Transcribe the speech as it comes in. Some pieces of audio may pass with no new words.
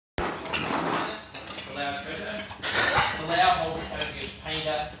treasurer. Allow Holden County as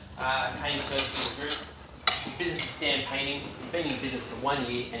painter and painting services group. His business is Stan Painting. He's been in business for 1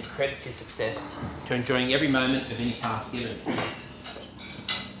 year and credits his success to enjoying every moment of any task given.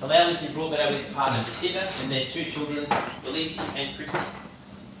 Allow lives in Broadmeadow with his partner Jacinta and their 2 children, Elise and Christy.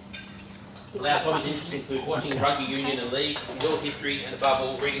 Allows hobbies interests include watching rugby union and league, world history, and above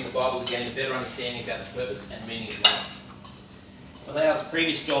all, reading the Bible to gain a better understanding about the purpose and meaning of life. Allows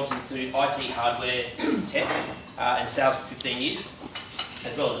previous jobs include IT hardware, tech, and sales for 15 years,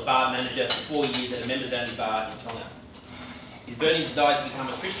 as well as a bar manager for 4 years at a members-only bar in Tonga. His burning desire to become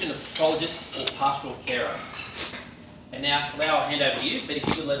a Christian apologist or pastoral carer. And now, Falau, I'll hand over to you, but if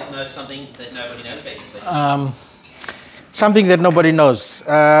you could let us know something that nobody knows about you, please. Something that nobody knows.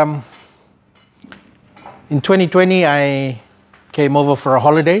 In 2020, I came over for a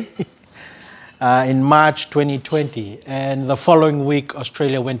holiday in March 2020, and the following week,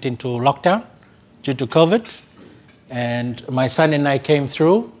 Australia went into lockdown due to COVID, and my son and I came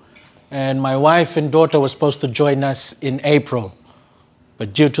through, and my wife and daughter were supposed to join us in April,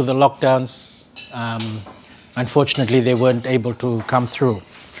 but due to the lockdowns, unfortunately, they weren't able to come through.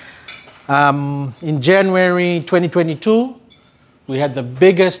 In January 2022, we had the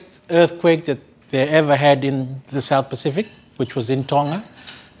biggest earthquake that they ever had in the South Pacific, which was in Tonga,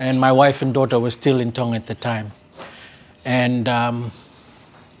 and my wife and daughter were still in Tonga at the time. And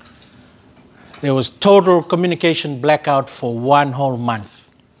there was total communication blackout for 1 whole month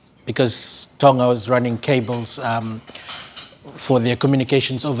because Tonga was running cables for their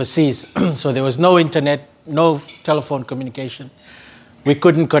communications overseas. So there was no internet, no telephone communication. We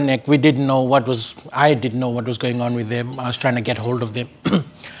couldn't connect. We didn't know I didn't know what was going on with them. I was trying to get hold of them.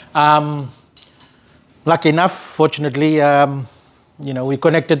 Lucky enough, fortunately, we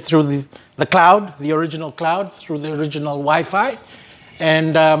connected through the cloud, the original cloud, through the original Wi-Fi.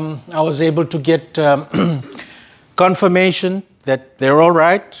 And I was able to get confirmation that they're all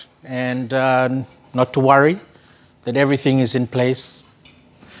right and not to worry, that everything is in place.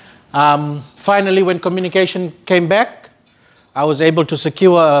 Finally, when communication came back, I was able to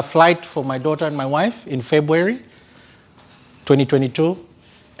secure a flight for my daughter and my wife in February 2022.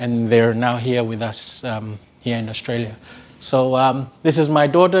 And they're now here with us here in Australia. So this is my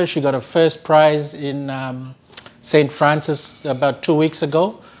daughter. She got a first prize in St. Francis about 2 weeks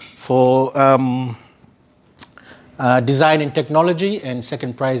ago for design and technology, and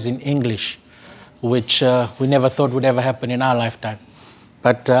second prize in English, which we never thought would ever happen in our lifetime.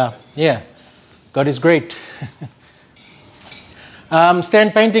 But yeah, God is great.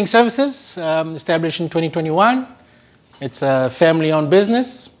 Stan Painting Services, established in 2021. It's a family-owned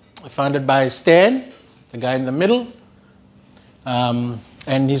business founded by Stan, the guy in the middle.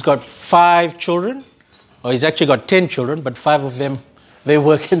 And he's got 5 children. Well, he's actually got 10 children, but 5 of them, they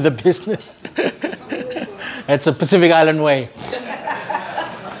work in the business. It's a Pacific Island way.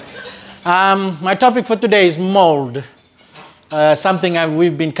 My topic for today is mold. Something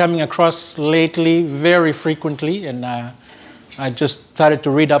we've been coming across lately very frequently, and I just started to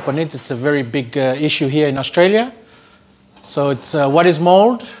read up on it. It's a very big issue here in Australia. So it's what is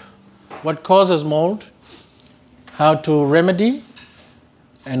mold, what causes mold, how to remedy,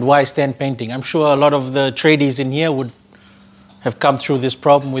 and why Stan Painting. I'm sure a lot of the tradies in here would have come through this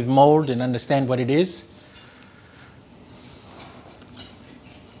problem with mold and understand what it is.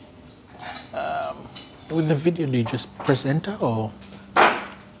 With the video, do you just press enter, or?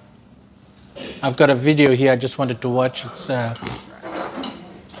 I've got a video here I just wanted to watch. It's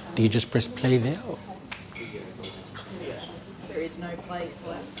do you just press play there? Or? There is no play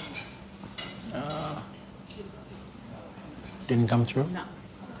for it. Didn't come through? No.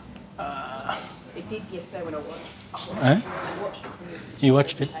 It did yesterday when I watched. Eh? I watched it. You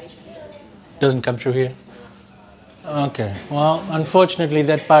watched it? Doesn't come through here? Okay. Well, unfortunately,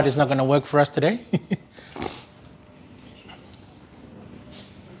 that part is not going to work for us today.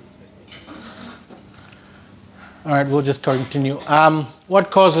 All right, we'll just continue. What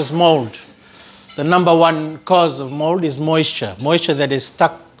causes mold? The number one cause of mold is moisture. Moisture that is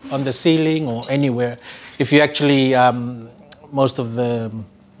stuck on the ceiling or anywhere. If you actually, most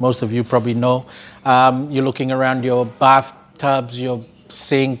of you probably know, you're looking around your bathtubs, your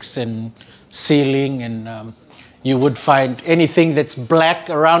sinks and ceiling, and you would find anything that's black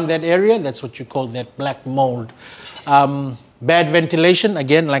around that area. That's what you call that black mold. Bad ventilation,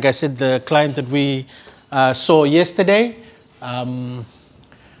 again, like I said, the client that we saw yesterday,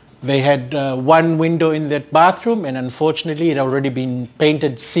 they had one window in that bathroom, and unfortunately it had already been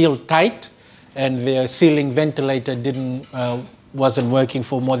painted sealed tight, and the ceiling ventilator wasn't working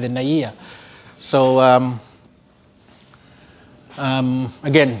for more than a year. So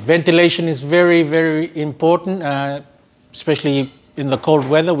Again, ventilation is very, very important, especially in the cold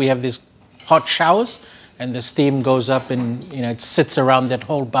weather. We have these hot showers, and the steam goes up and it sits around that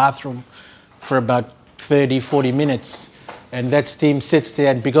whole bathroom for about 30, 40 minutes. And that steam sits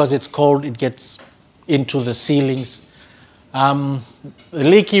there, and because it's cold, it gets into the ceilings. The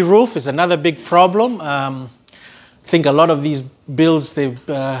leaky roof is another big problem. I think a lot of these builds,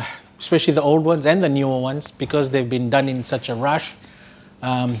 especially the old ones and the newer ones, because they've been done in such a rush,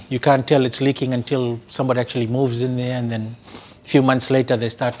 you can't tell it's leaking until somebody actually moves in there, and then a few months later they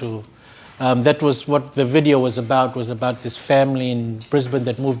start to... that was what the video was about this family in Brisbane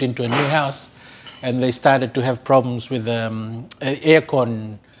that moved into a new house, and they started to have problems with an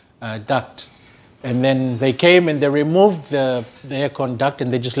aircon duct. And then they came and they removed the aircon duct,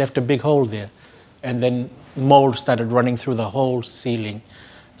 and they just left a big hole there. And then mold started running through the whole ceiling.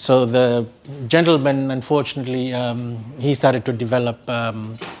 So the gentleman, unfortunately, he started to develop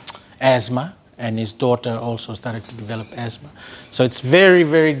asthma, and his daughter also started to develop asthma. So it's very,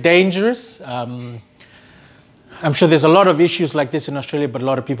 very dangerous. I'm sure there's a lot of issues like this in Australia, but a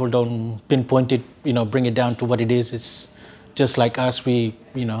lot of people don't pinpoint it, bring it down to what it is. It's just like us. We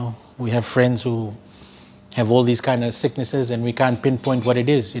have friends who have all these kind of sicknesses, and we can't pinpoint what it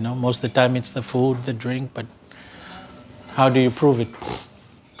is. Most of the time it's the food, the drink, but how do you prove it?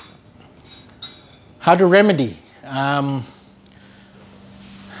 How to remedy? A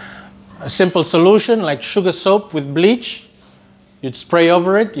simple solution like sugar soap with bleach. You'd spray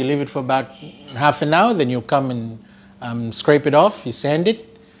over it, you leave it for about half an hour, then you come and scrape it off, you sand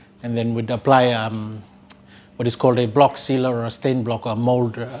it, and then we'd apply what is called a block sealer or a stain block or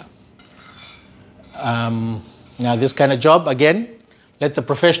mold. Now this kind of job, again, let the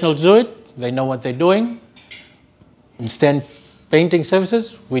professionals do it. They know what they're doing. In stain painting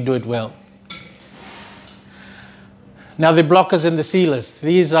services, we do it well. Now the blockers and the sealers.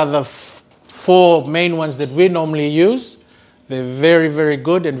 These are the four main ones that we normally use. They're very, very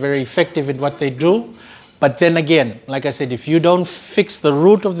good and very effective in what they do. But then again, like I said, if you don't fix the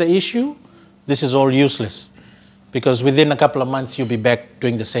root of the issue, this is all useless. Because within a couple of months, you'll be back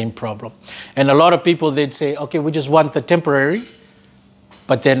doing the same problem. And a lot of people, they'd say, okay, we just want the temporary.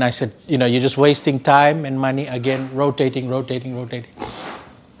 But then I said, you're just wasting time and money, again, rotating.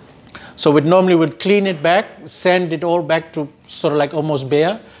 So we'd normally clean it back, sand it all back to sort of like almost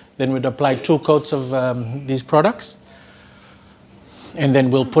bare. Then we'd apply 2 coats of these products. And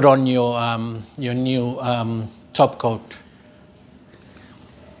then we'll put on your new top coat.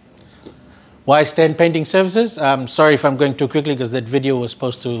 Why stain painting services? I'm sorry if I'm going too quickly because that video was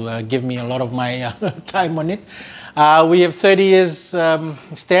supposed to give me a lot of my time on it. We have 30 years,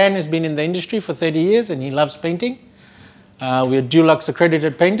 Stan has been in the industry for 30 years and he loves painting. We're Dulux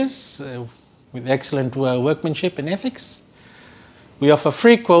accredited painters with excellent workmanship and ethics. We offer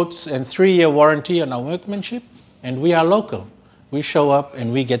free quotes and 3-year warranty on our workmanship, and we are local. We show up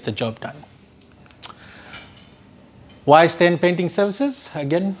and we get the job done. Why stain painting services?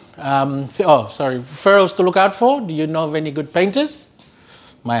 Again, referrals to look out for. Do you know of any good painters?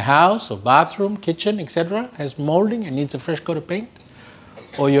 My house or bathroom, kitchen, etc. has molding and needs a fresh coat of paint.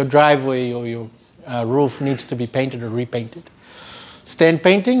 Or your driveway or your roof needs to be painted or repainted. Stain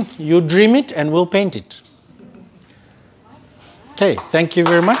painting, you dream it and we'll paint it. Okay, thank you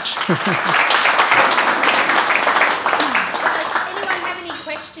very much. Does anyone have any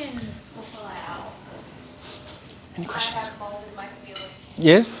questions before I out? Any questions? I have mold in my ceiling.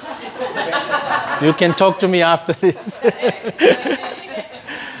 Yes? You can talk to me after this.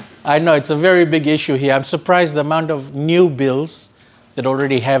 I know it's a very big issue here. I'm surprised the amount of new builds that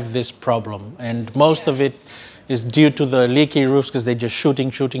already have this problem. And most of it is due to the leaky roofs because they're just shooting.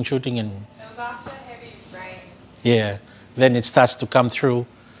 And It was after heavy rain. yeah, then it starts to come through.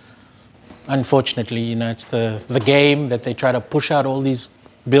 Unfortunately, it's the game that they try to push out all these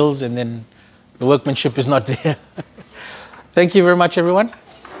bills and then the workmanship is not there. Thank you very much, everyone.